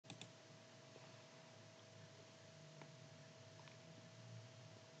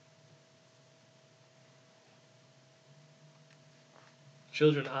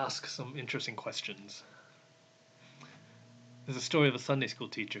Children ask some interesting questions. There's a story of a Sunday school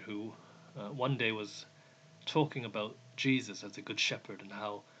teacher who one day was talking about Jesus as a good shepherd and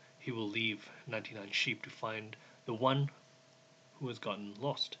how he will leave 99 sheep to find the one who has gotten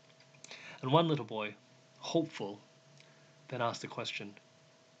lost. And one little boy, hopeful, then asked the question,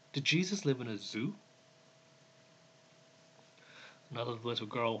 "Did Jesus live in a zoo?" Another little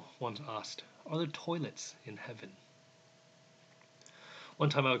girl once asked, "Are there toilets in heaven?" One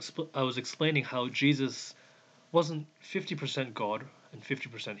time I was explaining how Jesus wasn't 50% God and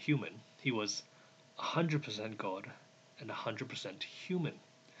 50% human. He was 100% God and 100% human.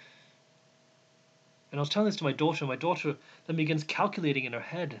 And I was telling this to my daughter, and my daughter then begins calculating in her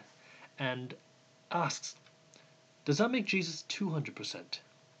head and asks, "Does that make Jesus 200%?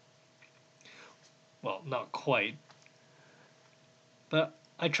 Well, not quite. But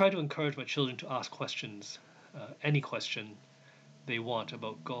I try to encourage my children to ask questions, any question they want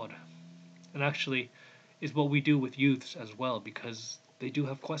about God. And actually, is what we do with youths as well, because they do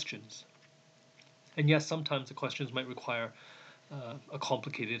have questions. And yes, sometimes the questions might require a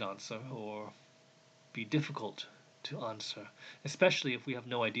complicated answer or be difficult to answer, especially if we have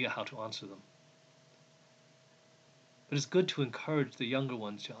no idea how to answer them. But it's good to encourage the younger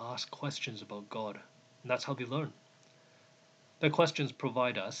ones to ask questions about God, and that's how they learn. Their questions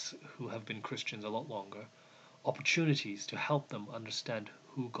provide us, who have been Christians a lot longer, opportunities to help them understand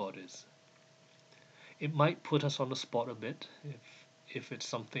who God is. It might put us on the spot a bit if it's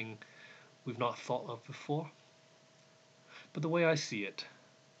something we've not thought of before. But the way I see it,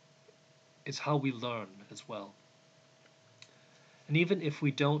 it's how we learn as well. And even if we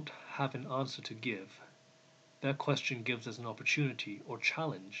don't have an answer to give, that question gives us an opportunity or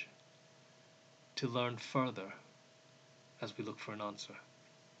challenge to learn further as we look for an answer.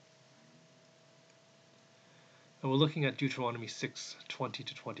 And we're looking at Deuteronomy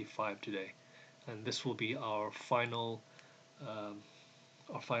 6:20-25 today, and this will be our final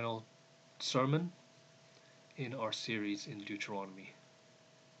sermon in our series in Deuteronomy.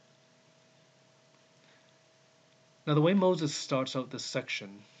 Now, the way Moses starts out this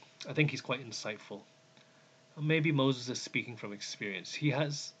section, I think he's quite insightful. Maybe Moses is speaking from experience. He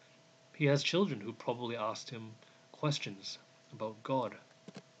has children who probably asked him questions about God.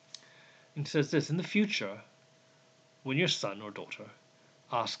 And he says this, "In the future, when your son or daughter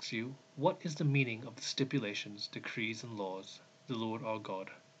asks you, what is the meaning of the stipulations, decrees, and laws the Lord our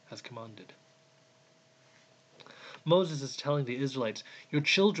God has commanded?" Moses is telling the Israelites, your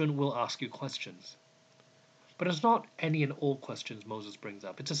children will ask you questions. But it's not any and all questions Moses brings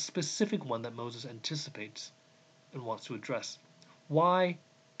up. It's a specific one that Moses anticipates and wants to address. Why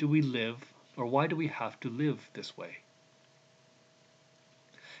do we live, or why do we have to live this way?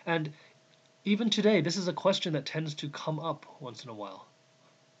 And even today, this is a question that tends to come up once in a while.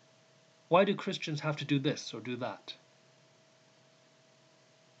 Why do Christians have to do this or do that?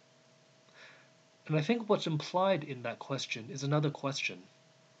 And I think what's implied in that question is another question.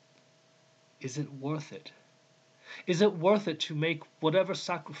 Is it worth it? Is it worth it to make whatever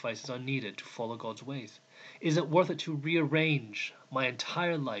sacrifices are needed to follow God's ways? Is it worth it to rearrange my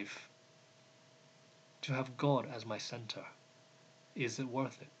entire life to have God as my center? Is it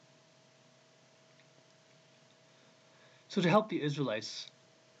worth it? So to help the Israelites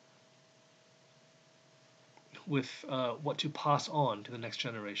with what to pass on to the next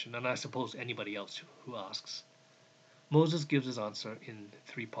generation, and I suppose anybody else who asks, Moses gives his answer in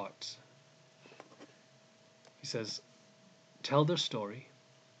 3 parts. He says, tell their story,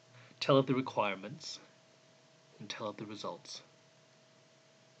 tell of the requirements, and tell of the results.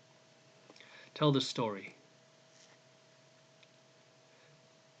 Tell their story.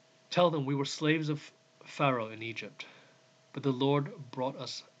 Tell them we were slaves of Pharaoh in Egypt, but the Lord brought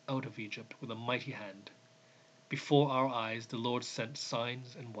us out of Egypt with a mighty hand. Before our eyes the Lord sent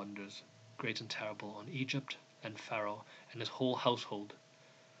signs and wonders, great and terrible, on Egypt and Pharaoh and his whole household.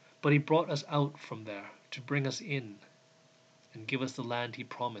 But he brought us out from there to bring us in and give us the land he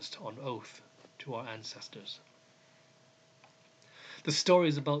promised on oath to our ancestors. The story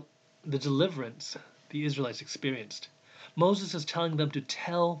is about the deliverance the Israelites experienced. Moses is telling them to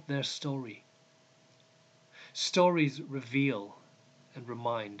tell their story. Stories reveal and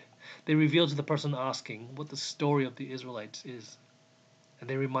remind. They reveal to the person asking what the story of the Israelites is. And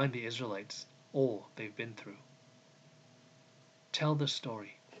they remind the Israelites all they've been through. Tell their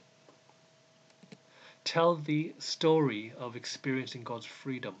story. Tell the story of experiencing God's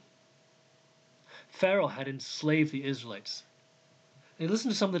freedom. Pharaoh had enslaved the Israelites. And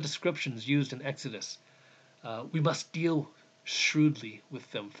listen to some of the descriptions used in Exodus. We must deal shrewdly with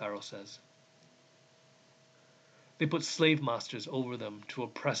them, Pharaoh says. They put slave masters over them to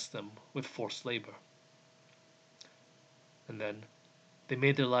oppress them with forced labor. And then they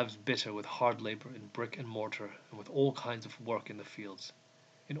made their lives bitter with hard labor in brick and mortar and with all kinds of work in the fields.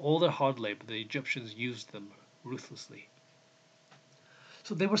 In all their hard labor, the Egyptians used them ruthlessly.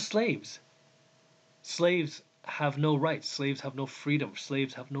 So they were slaves. Slaves have no rights. Slaves have no freedom.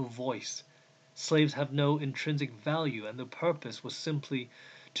 Slaves have no voice. Slaves have no intrinsic value, and their purpose was simply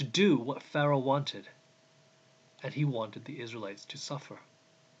to do what Pharaoh wanted. And he wanted the Israelites to suffer.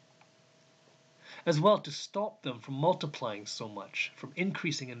 As well, to stop them from multiplying so much, from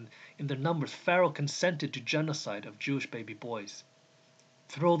increasing in their numbers, Pharaoh consented to genocide of Jewish baby boys.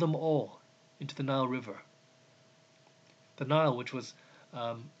 Throw them all into the Nile River. The Nile, which was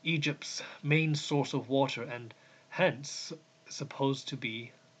Egypt's main source of water and hence supposed to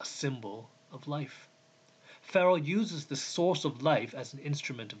be a symbol of life. Pharaoh uses the source of life as an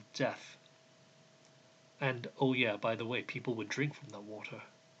instrument of death. And, oh yeah, by the way, people would drink from that water.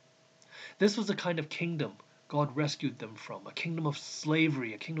 This was the kind of kingdom God rescued them from, a kingdom of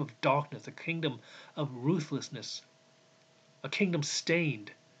slavery, a kingdom of darkness, a kingdom of ruthlessness, a kingdom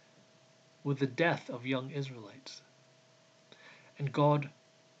stained with the death of young Israelites. And God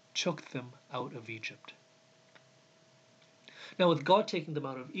took them out of Egypt. Now, with God taking them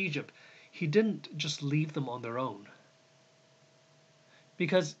out of Egypt, he didn't just leave them on their own.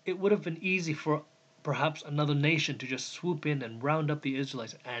 Because it would have been easy for perhaps another nation to just swoop in and round up the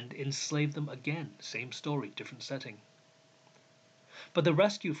Israelites and enslave them again. Same story, different setting. But the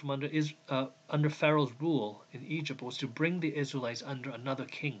rescue from under Pharaoh's rule in Egypt was to bring the Israelites under another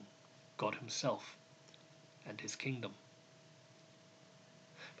king, God himself, and his kingdom.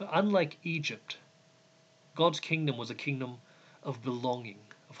 But unlike Egypt, God's kingdom was a kingdom of belonging,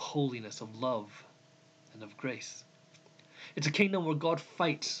 of holiness, of love, and of grace. It's a kingdom where God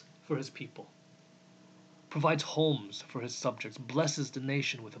fights for his people, provides homes for his subjects, blesses the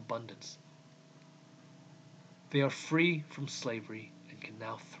nation with abundance. They are free from slavery and can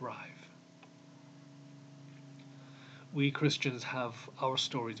now thrive. We Christians have our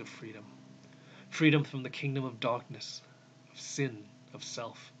stories of freedom. Freedom from the kingdom of darkness, of sin, of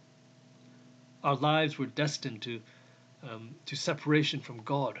self. Our lives were destined to separation from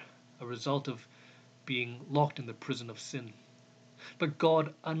God, a result of being locked in the prison of sin. But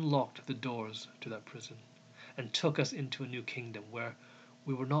God unlocked the doors to that prison and took us into a new kingdom where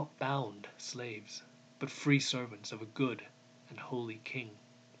we were not bound slaves, but free servants of a good and holy King.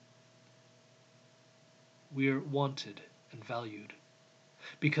 We're wanted and valued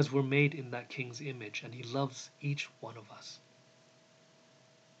because we're made in that King's image and he loves each one of us.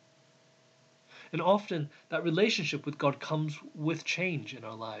 And often that relationship with God comes with change in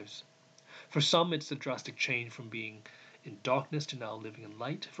our lives. For some, it's a drastic change from being in darkness to now living in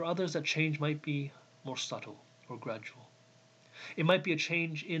light. For others, that change might be more subtle or gradual. It might be a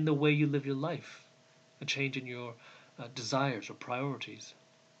change in the way you live your life, a change in your desires or priorities.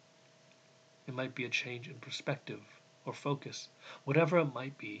 It might be a change in perspective or focus. Whatever it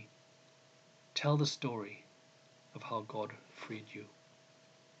might be, tell the story of how God freed you.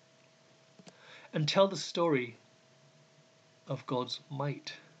 And tell the story of God's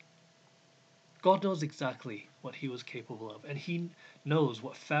might. God knows exactly what he was capable of, and he knows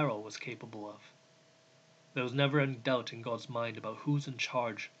what Pharaoh was capable of. There was never any doubt in God's mind about who's in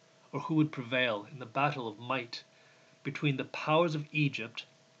charge or who would prevail in the battle of might between the powers of Egypt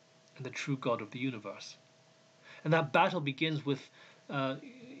and the true God of the universe. And that battle begins with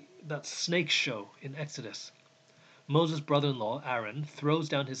that snake show in Exodus. Moses' brother-in-law, Aaron, throws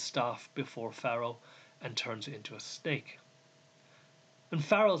down his staff before Pharaoh and turns it into a snake. And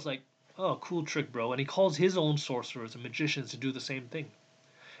Pharaoh's like, oh, cool trick, bro. And he calls his own sorcerers and magicians to do the same thing.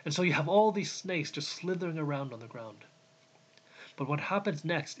 And so you have all these snakes just slithering around on the ground. But what happens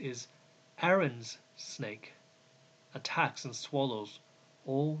next is Aaron's snake attacks and swallows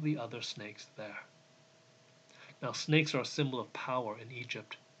all the other snakes there. Now, snakes are a symbol of power in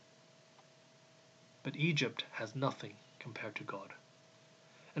Egypt. But Egypt has nothing compared to God.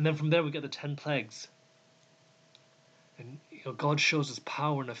 And then from there we get the 10 plagues. And God shows his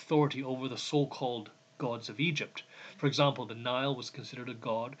power and authority over the so-called gods of Egypt. For example, the Nile was considered a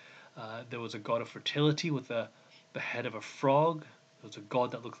god. There was a god of fertility with the head of a frog. There was a god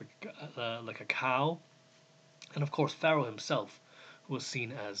that looked like a cow. And of course, Pharaoh himself, who was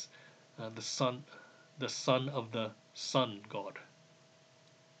seen as the son of the sun god.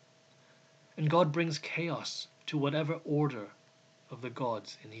 And God brings chaos to whatever order of the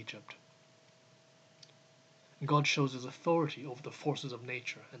gods in Egypt. God shows his authority over the forces of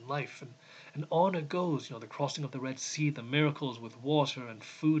nature and life, and on it goes, the crossing of the Red Sea, the miracles with water and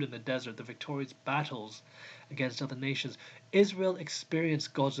food in the desert, the victorious battles against other nations. Israel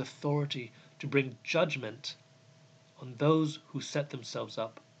experienced God's authority to bring judgment on those who set themselves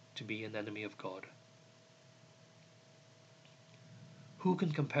up to be an enemy of God. Who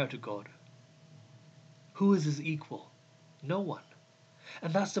can compare to God? Who is his equal? No one.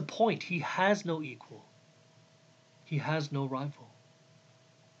 And that's the point. He has no equal. He has no rival.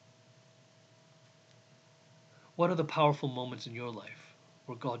 What are the powerful moments in your life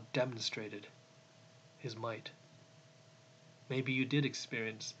where God demonstrated his might? Maybe you did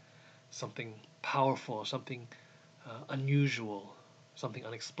experience something powerful, something unusual, something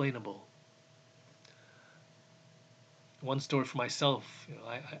unexplainable. One story for myself,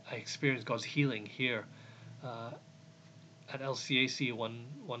 I experienced God's healing here at LCAC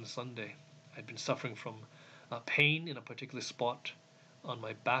one Sunday. I'd been suffering from pain in a particular spot on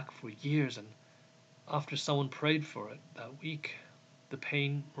my back for years, and after someone prayed for it that week, the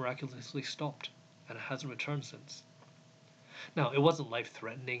pain miraculously stopped, and it hasn't returned since. Now, it wasn't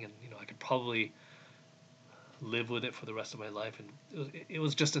life-threatening, and I could probably live with it for the rest of my life, and it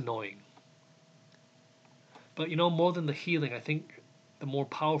was just annoying. But more than the healing, I think the more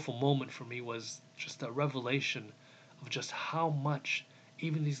powerful moment for me was just that revelation of just how much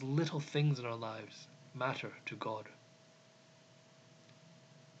even these little things in our lives matter to God.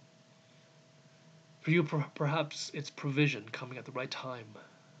 For you, perhaps it's provision coming at the right time,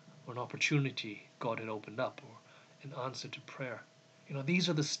 or an opportunity God had opened up, or an answer to prayer. These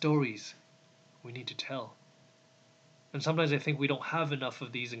are the stories we need to tell. And sometimes I think we don't have enough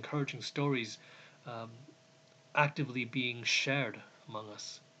of these encouraging stories actively being shared among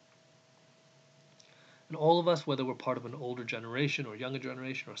us. And all of us, whether we're part of an older generation or younger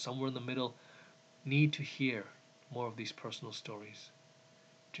generation or somewhere in the middle, need to hear more of these personal stories,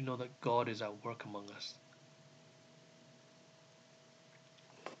 to know that God is at work among us.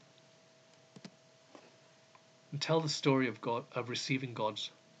 And tell the story of God, of receiving God's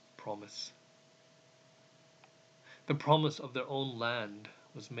promise. The promise of their own land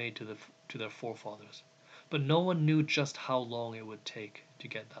was made to their forefathers, but no one knew just how long it would take to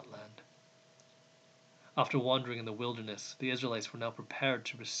get that land. After wandering in the wilderness, the Israelites were now prepared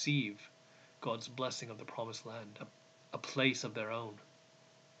to receive God's blessing of the promised land, a place of their own.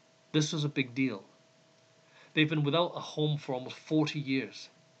 This was a big deal. They've been without a home for almost 40 years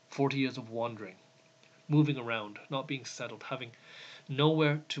of wandering, moving around, not being settled, having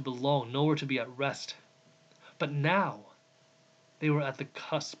nowhere to belong, nowhere to be at rest. But now they were at the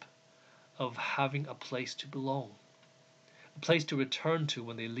cusp of having a place to belong, a place to return to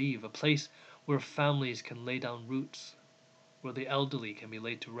when they leave, a place where families can lay down roots, where the elderly can be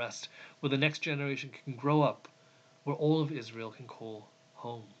laid to rest, where the next generation can grow up, where all of Israel can call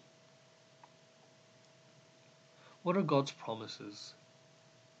home. What are God's promises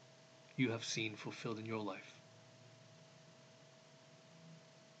you have seen fulfilled in your life?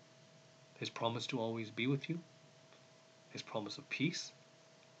 His promise to always be with you, his promise of peace,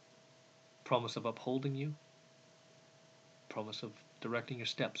 promise of upholding you, promise of directing your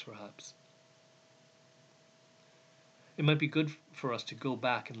steps, perhaps. It might be good for us to go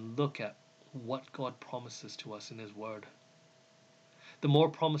back and look at what God promises to us in his word. The more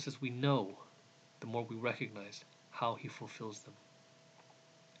promises we know, the more we recognize how he fulfills them.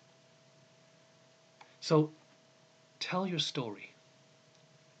 So, tell your story.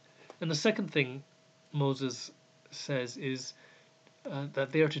 And the second thing Moses says is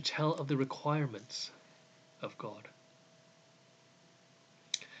that they are to tell of the requirements of God.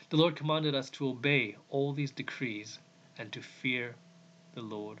 The Lord commanded us to obey all these decrees and to fear the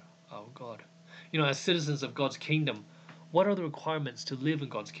Lord our God. As citizens of God's kingdom, what are the requirements to live in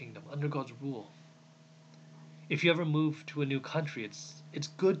God's kingdom, under God's rule? If you ever move to a new country, it's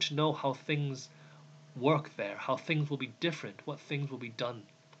good to know how things work there, how things will be different, what things will be done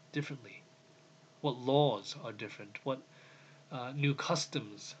differently, what laws are different, what new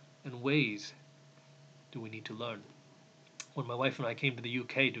customs and ways do we need to learn. When my wife and I came to the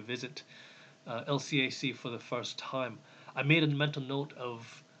UK to visit LCAC for the first time, I made a mental note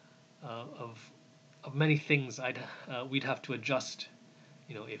of many things we'd have to adjust,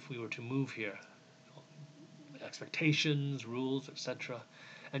 if we were to move here. Expectations, rules, etc.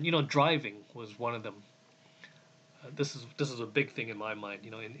 And driving was one of them. This is a big thing in my mind.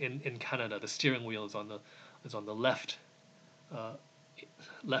 In Canada, the steering wheel is on the left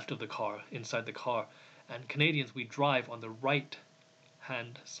of the car, inside the car, and Canadians, we drive on the right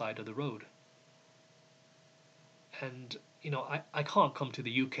hand side of the road. And I can't come to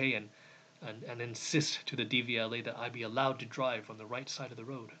the UK and and insist to the DVLA that I be allowed to drive on the right side of the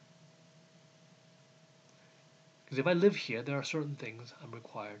road. Because if I live here, there are certain things I'm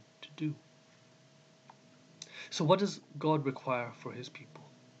required to do. So what does God require for his people?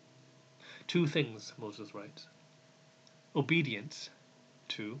 Two things, Moses writes. Obedience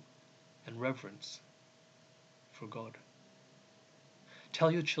to and reverence for God.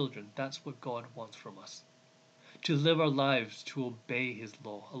 Tell your children that's what God wants from us. To live our lives to obey his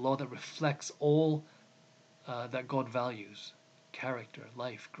law, a law that reflects all that God values: character,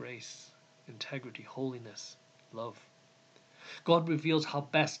 life, grace, integrity, holiness, love. God reveals how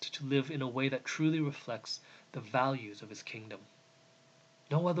best to live in a way that truly reflects the values of his kingdom.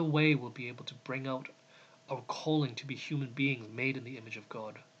 No other way will be able to bring out our calling to be human beings made in the image of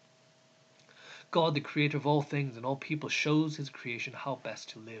God. God, the creator of all things and all people, shows his creation how best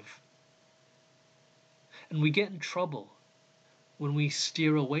to live. And we get in trouble when we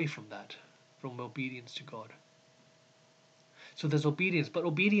steer away from that, from obedience to God. So there's obedience, but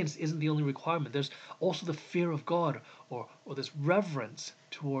obedience isn't the only requirement. There's also the fear of God, or this reverence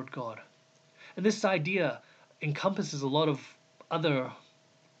toward God. And this idea encompasses a lot of other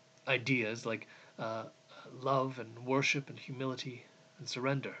ideas like love and worship and humility and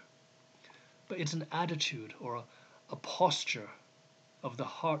surrender. But it's an attitude or a posture of the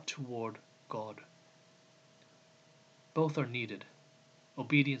heart toward God. Both are needed,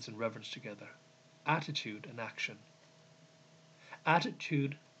 obedience and reverence together, attitude and action.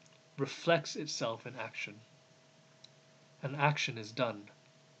 Attitude reflects itself in action, and action is done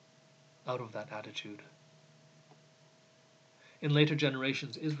out of that attitude. In later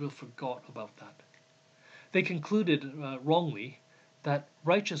generations, Israel forgot about that. They concluded wrongly that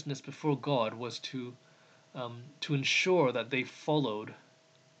righteousness before God was to ensure that they followed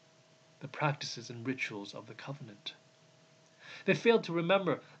the practices and rituals of the covenant. They failed to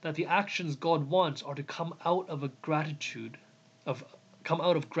remember that the actions God wants are to come out of gratitude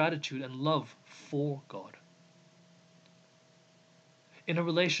and love for God. In a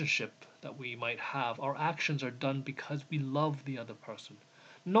relationship that we might have, our actions are done because we love the other person,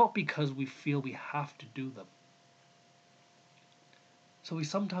 not because we feel we have to do them. So we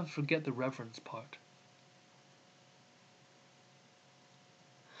sometimes forget the reverence part.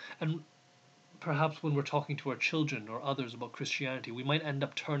 And perhaps when we're talking to our children or others about Christianity, we might end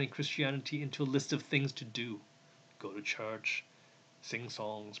up turning Christianity into a list of things to do. Go to church, sing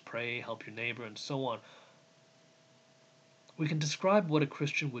songs, pray, help your neighbor, and so on. We can describe what a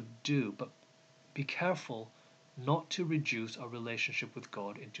Christian would do, but be careful not to reduce our relationship with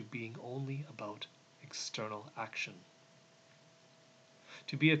God into being only about external action.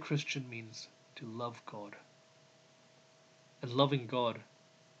 To be a Christian means to love God. And loving God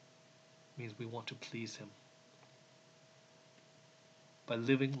means we want to please him by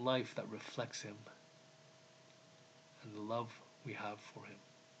living life that reflects him and the love we have for him.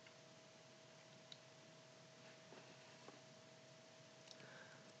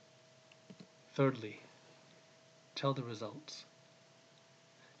 Thirdly, tell the results.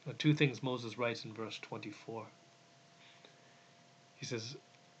 Two things Moses writes in verse 24. He says,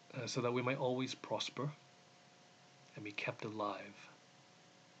 so that we might always prosper and be kept alive.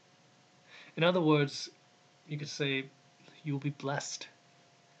 In other words, you could say, you will be blessed.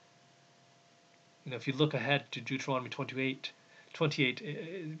 If you look ahead to Deuteronomy 28,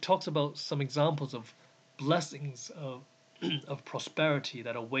 it talks about some examples of blessings of prosperity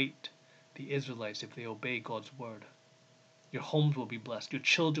that await the Israelites if they obey God's word. Your homes will be blessed, your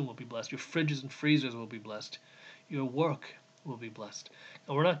children will be blessed, your fridges and freezers will be blessed, your work will be blessed.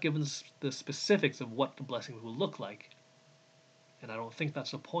 And we're not given the specifics of what the blessings will look like. And I don't think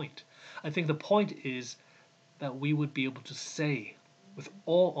that's the point. I think the point is that we would be able to say with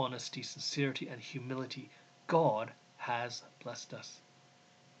all honesty, sincerity, and humility, God has blessed us.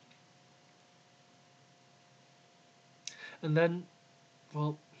 And then,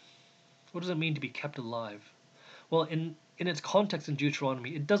 well, what does it mean to be kept alive? Well, in its context in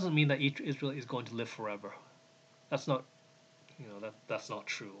Deuteronomy, it doesn't mean that Israel is going to live forever. That's not, that's not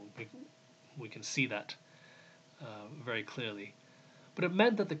true. We can see that very clearly. But it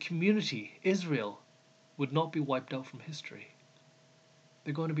meant that the community, Israel, would not be wiped out from history.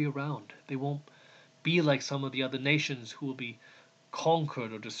 They're going to be around. They won't be like some of the other nations who will be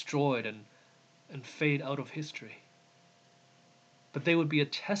conquered or destroyed and fade out of history. But they would be a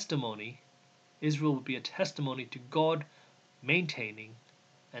testimony, Israel would be a testimony to God maintaining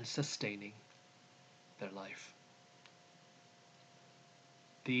and sustaining their life.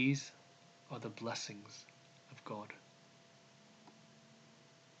 These are the blessings of God.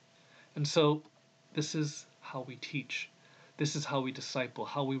 And so, this is how we teach. This is how we disciple,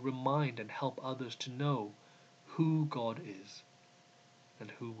 how we remind and help others to know who God is and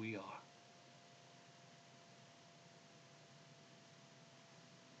who we are.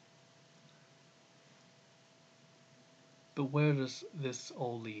 But where does this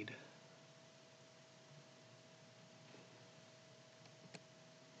all lead?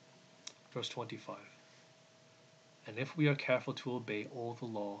 Verse 25. And if we are careful to obey all the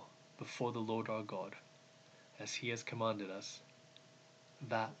law before the Lord our God, as he has commanded us,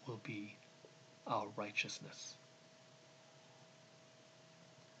 that will be our righteousness.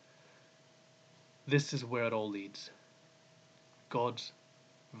 This is where it all leads. God's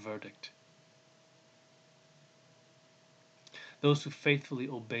verdict. Those who faithfully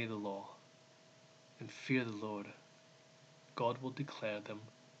obey the law and fear the Lord, God will declare them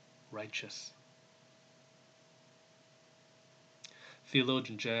righteous.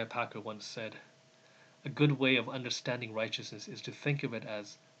 Theologian J.I. Packer once said, "A good way of understanding righteousness is to think of it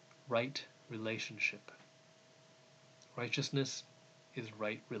as right relationship." Righteousness is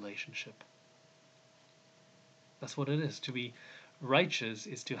right relationship. That's what it is. To be righteous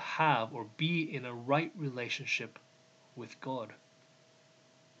is to have or be in a right relationship with God.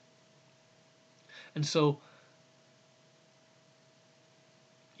 And so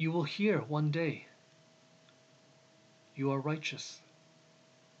you will hear one day, you are righteous.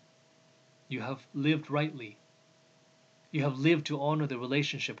 You have lived rightly. You have lived to honor the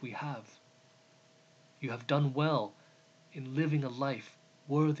relationship we have. You have done well in living a life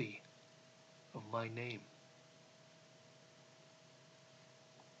worthy of my name.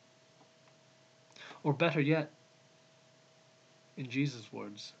 Or better yet, in Jesus'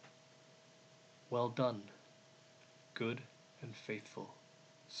 words, well done, good and faithful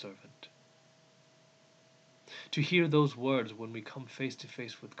servant. To hear those words when we come face to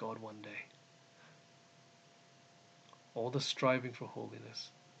face with God one day. All the striving for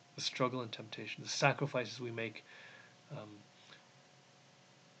holiness, the struggle and temptation, the sacrifices we make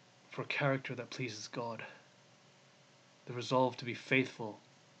for character that pleases God, the resolve to be faithful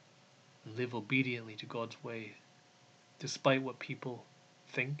and live obediently to God's way, despite what people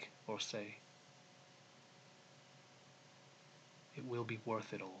think or say. It will be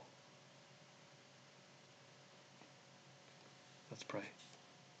worth it all. Let's pray.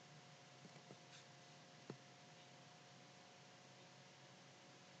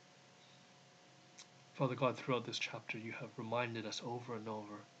 Father God, throughout this chapter you have reminded us over and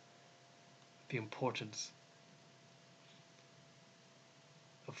over the importance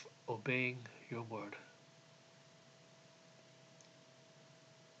of obeying your word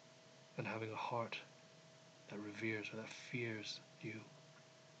and having a heart that reveres or that fears you.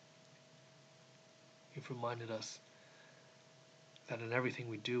 You've reminded us that in everything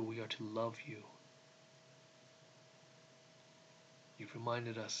we do we are to love you. You've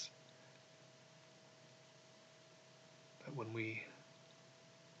reminded us that when we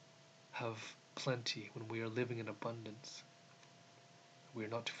have plenty, when we are living in abundance, we are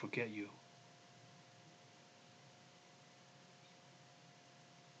not to forget you.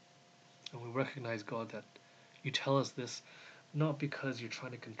 And we recognize, God, that you tell us this not because you're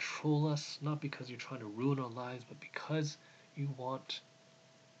trying to control us, not because you're trying to ruin our lives, but because you want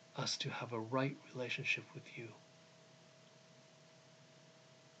us to have a right relationship with you.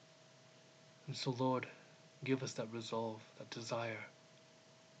 And so, Lord, give us that resolve, that desire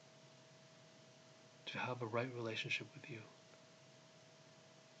to have a right relationship with you.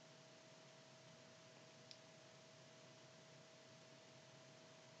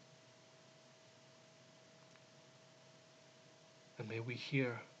 And may we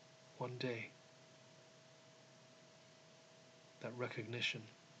hear one day that recognition.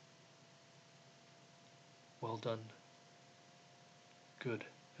 Well done, good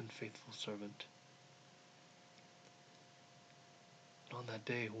and faithful servant. And on that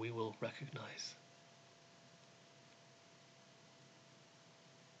day we will recognize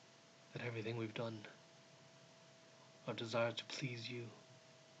that everything we've done, our desire to please you,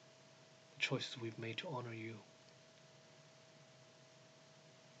 the choices we've made to honor you,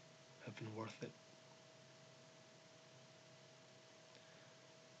 have been worth it.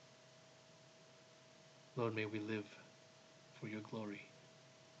 Lord, may we live for your glory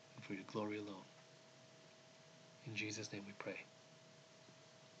and for your glory alone. In Jesus' name we pray.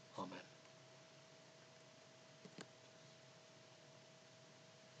 Amen.